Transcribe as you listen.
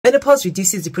Menopause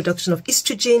reduces the production of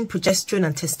estrogen, progesterone,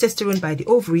 and testosterone by the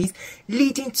ovaries,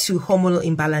 leading to hormonal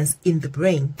imbalance in the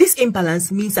brain. This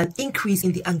imbalance means an increase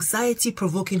in the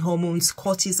anxiety-provoking hormones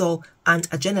cortisol and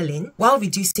adrenaline, while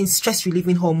reducing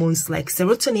stress-relieving hormones like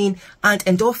serotonin and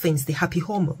endorphins, the happy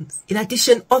hormones. In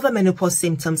addition, other menopause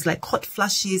symptoms like hot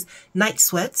flashes, night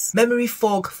sweats, memory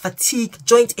fog, fatigue,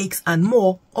 joint aches, and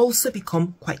more also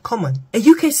become quite common. A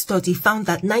UK study found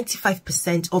that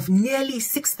 95% of nearly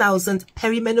 6,000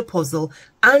 perimenopausal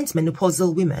and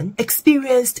menopausal women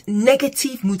experienced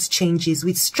negative mood changes,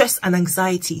 with stress and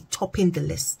anxiety topping the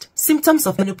list. Symptoms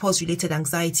of menopause-related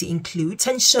anxiety include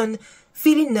tension,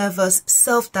 feeling nervous,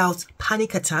 self-doubt,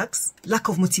 panic attacks, lack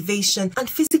of motivation, and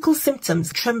physical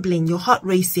symptoms, trembling, your heart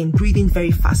racing, breathing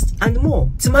very fast, and more.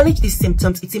 To manage these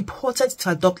symptoms, it's important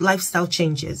to adopt lifestyle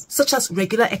changes, such as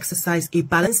regular exercise, a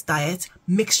balanced diet,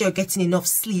 make sure you're getting enough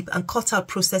sleep, and cut out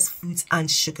processed foods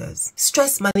and sugars.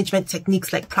 Stress management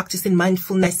techniques like practicing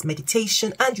mindfulness,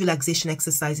 meditation, and relaxation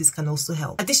exercises can also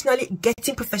help. Additionally,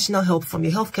 getting professional help from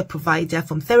your healthcare provider,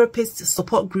 from therapists,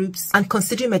 support groups, and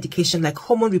considering medication like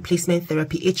hormone replacement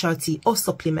therapy, HRT, or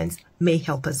supplements may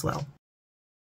help as well.